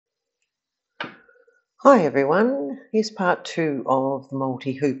Hi everyone, here's part two of the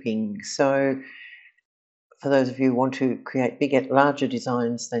multi-hooping. So for those of you who want to create bigger, larger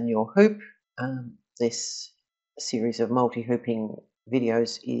designs than your hoop, this series of multi-hooping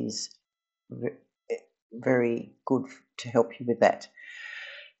videos is very good to help you with that.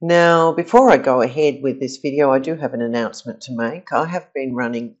 Now, before I go ahead with this video, I do have an announcement to make. I have been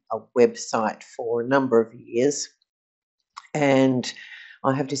running a website for a number of years, and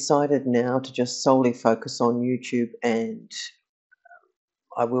I have decided now to just solely focus on YouTube, and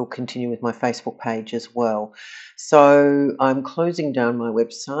I will continue with my Facebook page as well. So I'm closing down my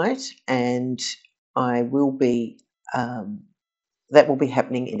website, and I will be that will be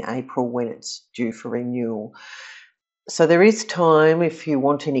happening in April when it's due for renewal. So there is time, if you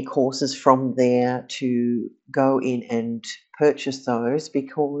want any courses from there, to go in and purchase those,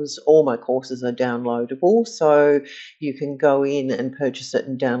 because all my courses are downloadable. So you can go in and purchase it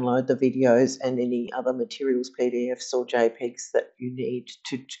and download the videos and any other materials, PDFs or JPEGs that you need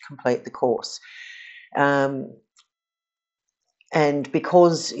to complete the course. And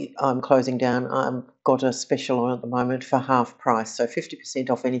because I'm closing down, I've got a special on at the moment for half price. So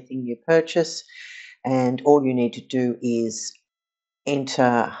 50% off anything you purchase. And all you need to do is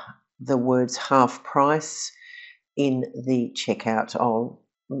enter the words half price in the checkout. I'll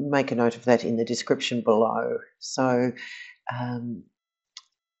make a note of that in the description below. So, and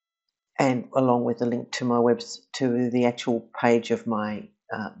along with the link to my to the actual page of my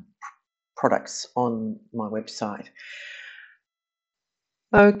products on my website.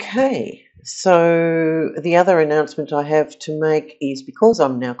 Okay, so the other announcement I have to make is, because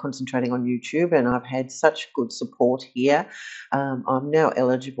I'm now concentrating on YouTube and I've had such good support here, I'm now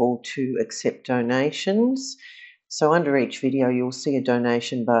eligible to accept donations. So under each video you'll see a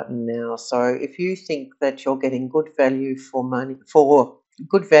donation button now. So if you think that you're getting good value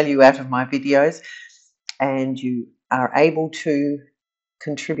good value out of my videos, and you are able to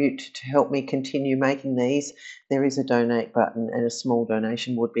contribute to help me continue making these, there is a donate button, and a small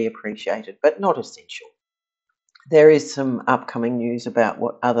donation would be appreciated, but not essential. There is some upcoming news about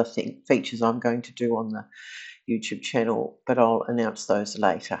what other features I'm going to do on the YouTube channel, but I'll announce those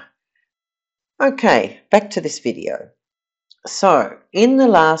later. Okay, back to this video. So in the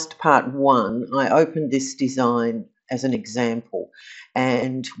last part one, I opened this design as an example,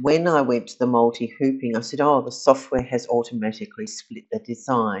 and when I went to the multi-hooping, I said, oh, the software has automatically split the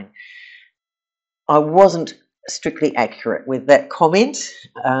design. I wasn't strictly accurate with that comment.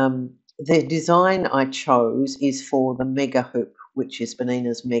 The design I chose is for the mega hoop, which is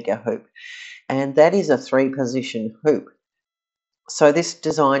Bernina's mega hoop, and that is a 3-position hoop. So this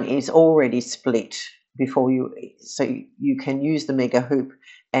design is already split so you can use the mega hoop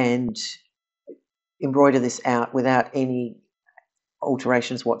and embroider this out without any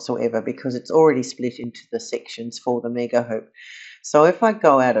alterations whatsoever, because it's already split into the sections for the mega hoop. So if I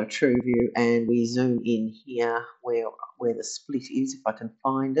go out of True View and we zoom in here where the split is, if I can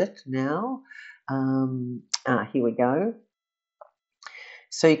find it now, here we go.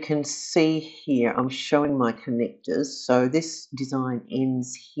 So you can see here, I'm showing my connectors. So this design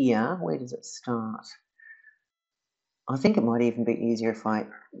ends here. Where does it start? I think it might even be easier if I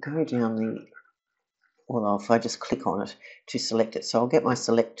go down if I just click on it to select it. So I'll get my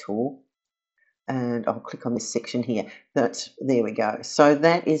select tool and I'll click on this section here. There we go. So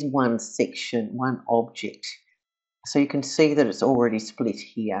that is one section, one object. So you can see that it's already split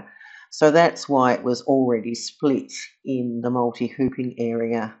here. So that's why it was already split in the multi-hooping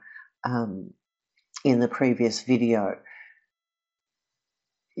area in the previous video.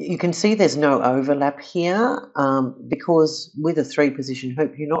 You can see there's no overlap here because with a 3-position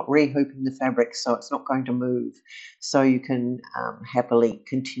hoop, you're not rehooping the fabric, so it's not going to move. So you can happily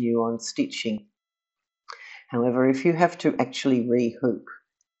continue on stitching. However, if you have to actually rehoop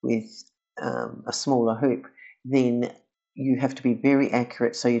with a smaller hoop, then you have to be very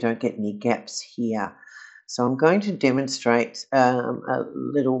accurate so you don't get any gaps here. So I'm going to demonstrate a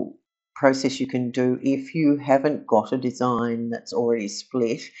little process you can do if you haven't got a design that's already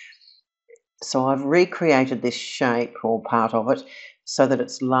split. So I've recreated this shape, or part of it, so that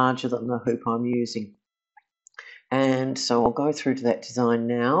it's larger than the hoop I'm using. And so I'll go through to that design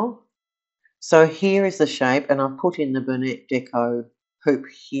now. So here is the shape, and I've put in the Bernina Deco hoop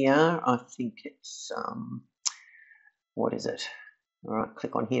here. I think it's, what is it? All right,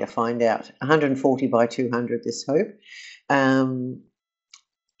 click on here to find out. 140 by 200, this hoop.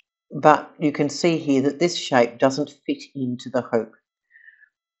 But you can see here that this shape doesn't fit into the hoop.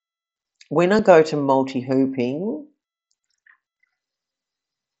 When I go to multi-hooping,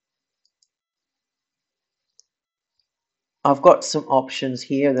 I've got some options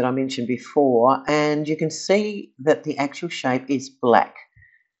here that I mentioned before, and you can see that the actual shape is black.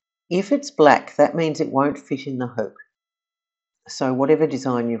 If it's black, that means it won't fit in the hoop. So whatever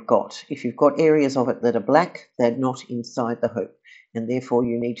design you've got, if you've got areas of it that are black, they're not inside the hoop, and therefore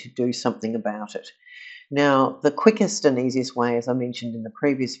you need to do something about it. Now, the quickest and easiest way, as I mentioned in the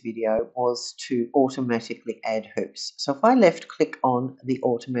previous video, was to automatically add hoops. So if I left click on the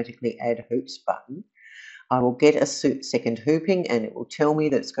automatically add hoops button, I will get a second hooping, and it will tell me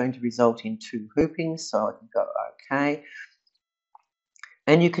that it's going to result in 2 hoopings. So I can go OK.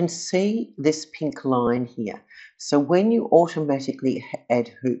 And you can see this pink line here. So when you automatically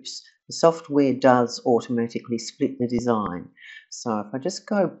add hoops, the software does automatically split the design. So if I just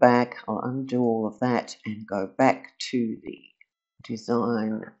go back, I'll undo all of that and go back to the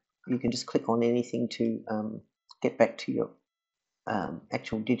design. You can just click on anything to get back to your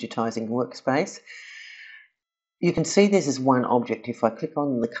actual digitizing workspace. You can see this is one object. If I click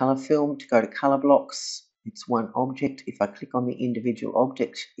on the color film to go to color blocks, it's one object. If I click on the individual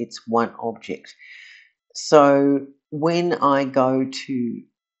object, it's one object. So when I go to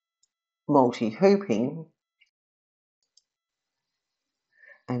multi-hooping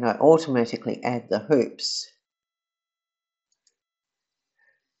and I automatically add the hoops,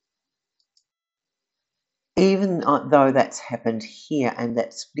 even though that's happened here and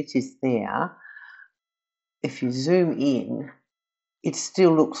that split is there, if you zoom in, it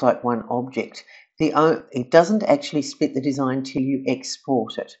still looks like one object. It doesn't actually split the design till you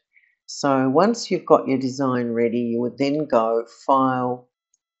export it. So once you've got your design ready, you would then go File.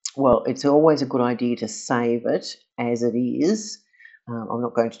 Well, it's always a good idea to save it as it is. I'm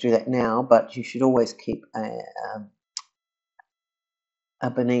not going to do that now, but you should always keep a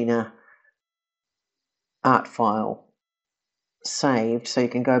Bernina art file saved so you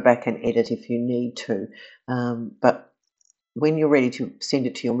can go back and edit if you need to. But when you're ready to send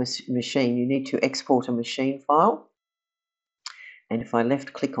it to your machine, you need to export a machine file. And if I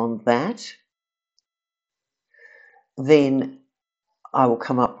left click on that, then I will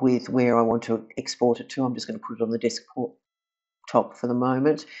come up with where I want to export it to. I'm just going to put it on the desktop for the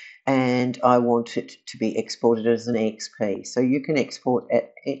moment, and I want it to be exported as an EXP. So you can export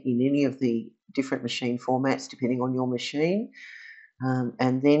in any of the different machine formats depending on your machine,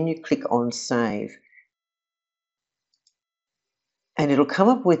 and then you click on Save. And it'll come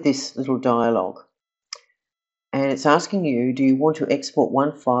up with this little dialogue. And it's asking you, do you want to export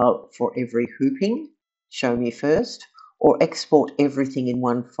one file for every hooping? Show me first. Or export everything in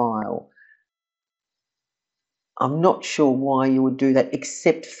one file? I'm not sure why you would do that,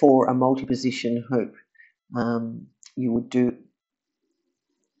 except for a multi-position hoop. You would do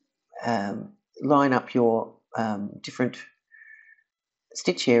line up your different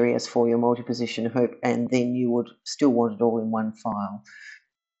stitch areas for your multi-position hoop, and then you would still want it all in one file.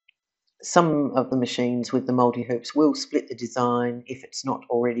 Some of the machines with the multi-hoops will split the design if it's not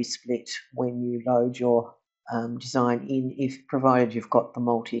already split when you load your design in, provided you've got the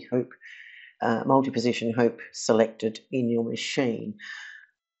multi-position hoop selected in your machine.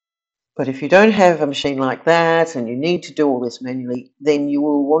 But if you don't have a machine like that and you need to do all this manually, then you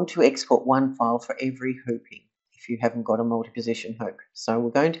will want to export one file for every hooping if you haven't got a multi-position hoop. So we're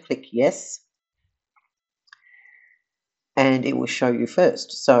going to click yes, and it will show you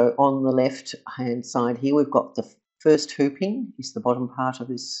first. So on the left hand side here, we've got the first hooping is the bottom part of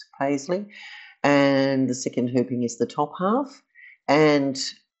this paisley, and the second hooping is the top half. And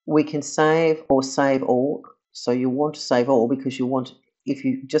we can save or save all. So you want to save all because you want, if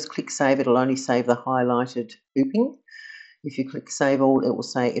you just click save, it'll only save the highlighted hooping. If you click save all, it will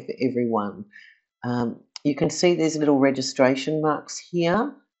say for every one. You can see there's little registration marks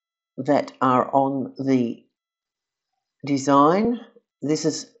here that are on the design.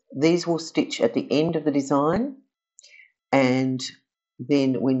 These will stitch at the end of the design, and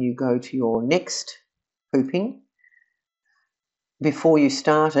then when you go to your next hooping, before you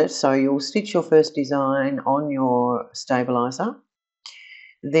start it, so you'll stitch your first design on your stabilizer,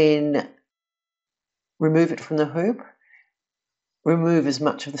 then remove it from the hoop, remove as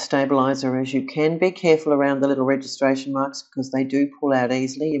much of the stabilizer as you can. Be careful around the little registration marks because they do pull out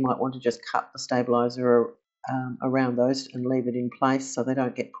easily. You might want to just cut the stabilizer around those and leave it in place so they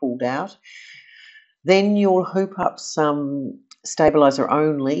don't get pulled out. Then you'll hoop up some stabilizer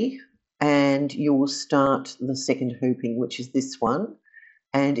only, and you will start the second hooping, which is this one,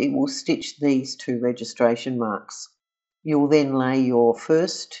 and it will stitch these two registration marks. You'll then lay your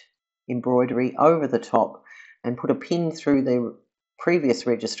first embroidery over the top and put a pin through the previous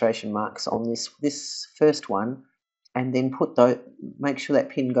registration marks on this first one, and then make sure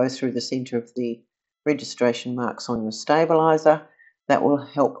that pin goes through the center of the registration marks on your stabilizer. That will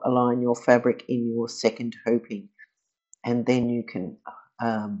help align your fabric in your second hooping. And then you can,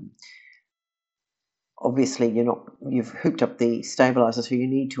 obviously you've hooped up the stabilizer, so you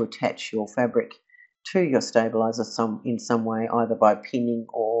need to attach your fabric to your stabilizer in some way, either by pinning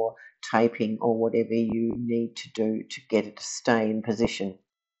or taping or whatever you need to do to get it to stay in position.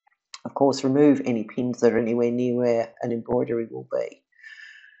 Of course, remove any pins that are anywhere near where an embroidery will be.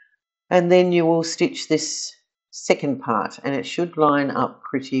 And then you will stitch this second part, and it should line up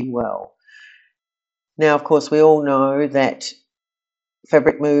pretty well. Now, of course, we all know that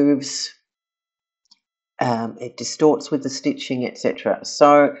fabric moves, it distorts with the stitching, etc.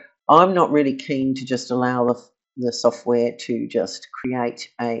 So I'm not really keen to just allow the software to just create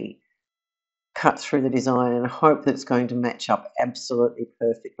a cut through the design and hope that it's going to match up absolutely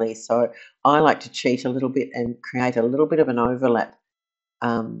perfectly. So I like to cheat a little bit and create a little bit of an overlap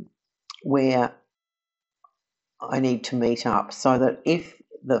where I need to meet up, so that if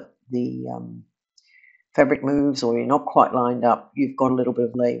the fabric moves or you're not quite lined up, you've got a little bit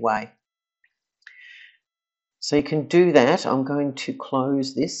of leeway. So you can do that. I'm going to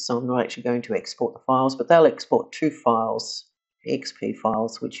close this, so I'm not actually going to export the files, but they'll export 2 files, XP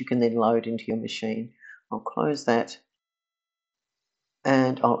files, which you can then load into your machine. I'll close that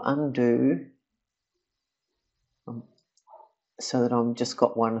and I'll undo so that I've just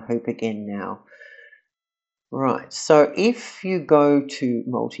got one hoop again now. Right, so if you go to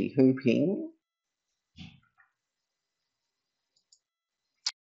multi-hooping,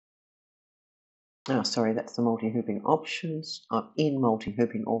 oh, sorry, that's the multi-hooping options. I'm in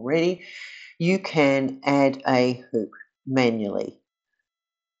multi-hooping already. You can add a hoop manually,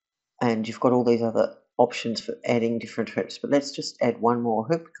 and you've got all these other options for adding different hoops, but let's just add one more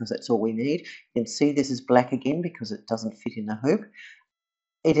hoop because that's all we need. You can see this is black again because it doesn't fit in the hoop.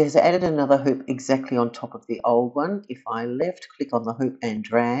 It has added another hoop exactly on top of the old one. If I left click on the hoop and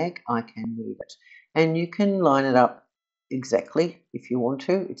drag, I can move it, and you can line it up exactly if you want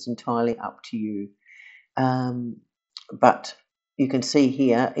to. It's entirely up to you. But you can see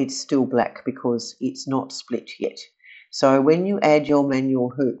here it's still black because it's not split yet. So when you add your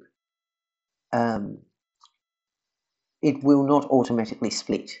manual hoop, it will not automatically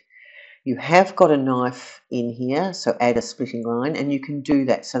split. You have got a knife in here, so add a splitting line, and you can do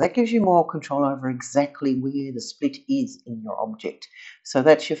that. So that gives you more control over exactly where the split is in your object. So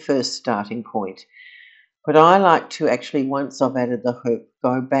that's your first starting point. But I like to actually, once I've added the hoop,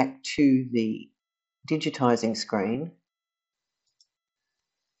 go back to the digitizing screen,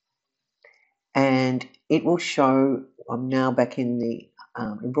 and it will show, I'm now back in the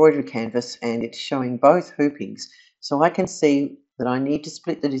embroidery canvas, and it's showing both hoopings. So I can see that I need to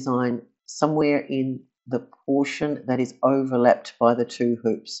split the design somewhere in the portion that is overlapped by the 2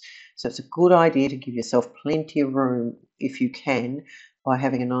 hoops. So it's a good idea to give yourself plenty of room if you can by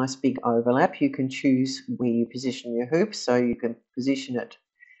having a nice big overlap. You can choose where you position your hoop, so you can position it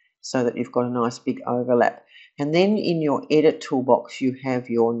so that you've got a nice big overlap. And then in your edit toolbox you have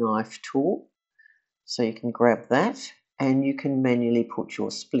your knife tool, so you can grab that and you can manually put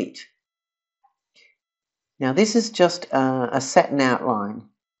your split. Now this is just a satin outline.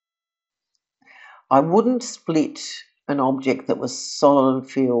 I wouldn't split an object that was solid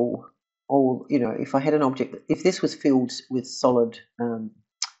fill, or if I had an object, if this was filled with solid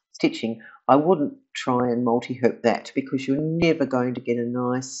stitching, I wouldn't try and multi-hoop that, because you're never going to get a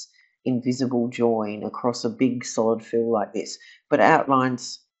nice invisible join across a big solid fill like this. But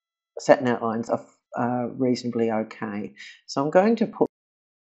outlines, satin outlines, are reasonably okay. So I'm going to put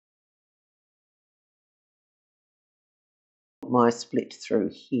my split through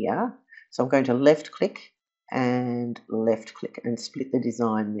here. So I'm going to left click and split the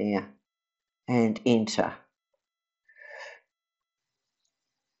design there and enter.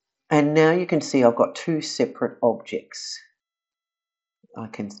 And now you can see I've got 2 separate objects. I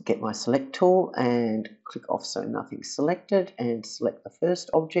can get my select tool and click off so nothing's selected, and select the first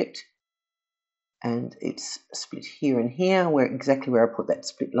object, and it's split here and here, exactly where I put that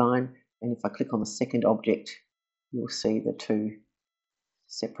split line. And if I click on the second object, you'll see the 2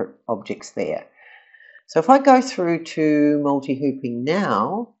 separate objects there. So if I go through to multi-hooping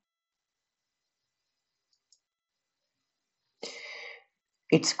now,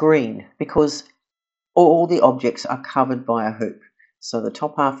 it's green because all the objects are covered by a hoop. So the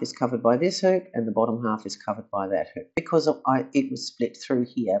top half is covered by this hoop and the bottom half is covered by that hoop, because it was split through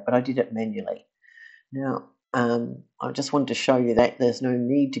here, but I did it manually. Now, I just wanted to show you that there's no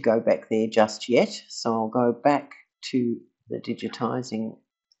need to go back there just yet. So I'll go back to the digitizing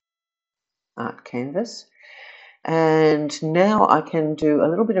art canvas, And now I can do a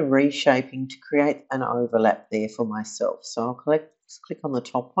little bit of reshaping to create an overlap there for myself. So I'll click on the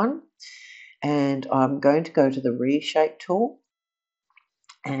top one, and I'm going to go to the reshape tool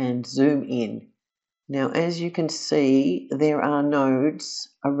and zoom in. Now, as you can see, there are nodes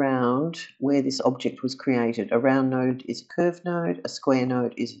around where this object was created. A round node is a curved node, a square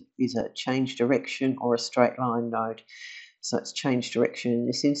node is a change direction or a straight line node. So it's change direction in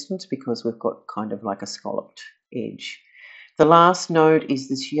this instance because we've got kind of like a scalloped edge. The last node is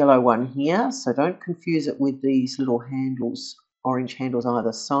this yellow one here, so don't confuse it with these little handles, orange handles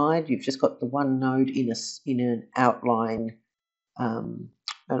either side. You've just got the one node in an outline, an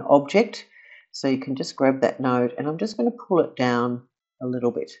object. So you can just grab that node, and I'm just going to pull it down a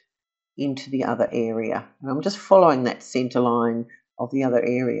little bit into the other area. And I'm just following that center line of the other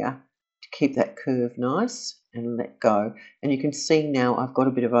area to keep that curve nice, and let go. And you can see now I've got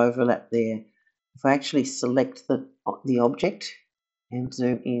a bit of overlap there. If I actually select the object and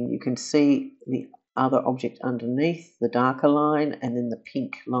zoom in, you can see the other object underneath, the darker line, and then the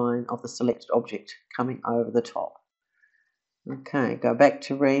pink line of the selected object coming over the top. Okay, go back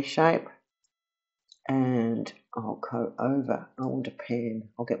to reshape, and I'll go over. I want a pan.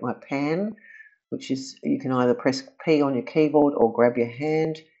 I'll get my pan, which is, you can either press P on your keyboard or grab your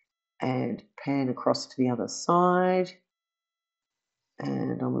hand and pan across to the other side.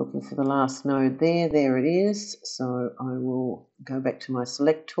 And I'm looking for the last node there. There it is. So I will go back to my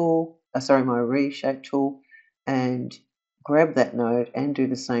select tool, my reshape tool, and grab that node and do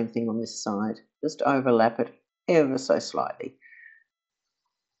the same thing on this side. Just overlap it ever so slightly.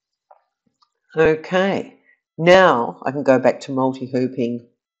 Okay, now I can go back to multi-hooping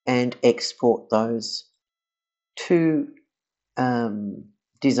and export those two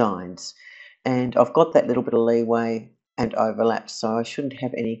designs. And I've got that little bit of leeway and overlap, so I shouldn't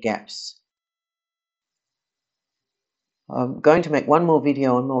have any gaps. I'm going to make one more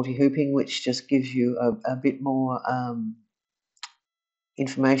video on multi-hooping, which just gives you a bit more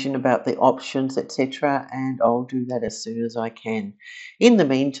information about the options, etc., and I'll do that as soon as I can. In the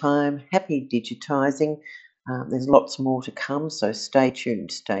meantime, happy digitizing. There's lots more to come, so stay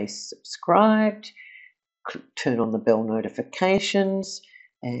tuned, stay subscribed, turn on the bell notifications,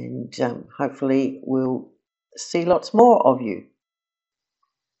 and hopefully we'll see lots more of you.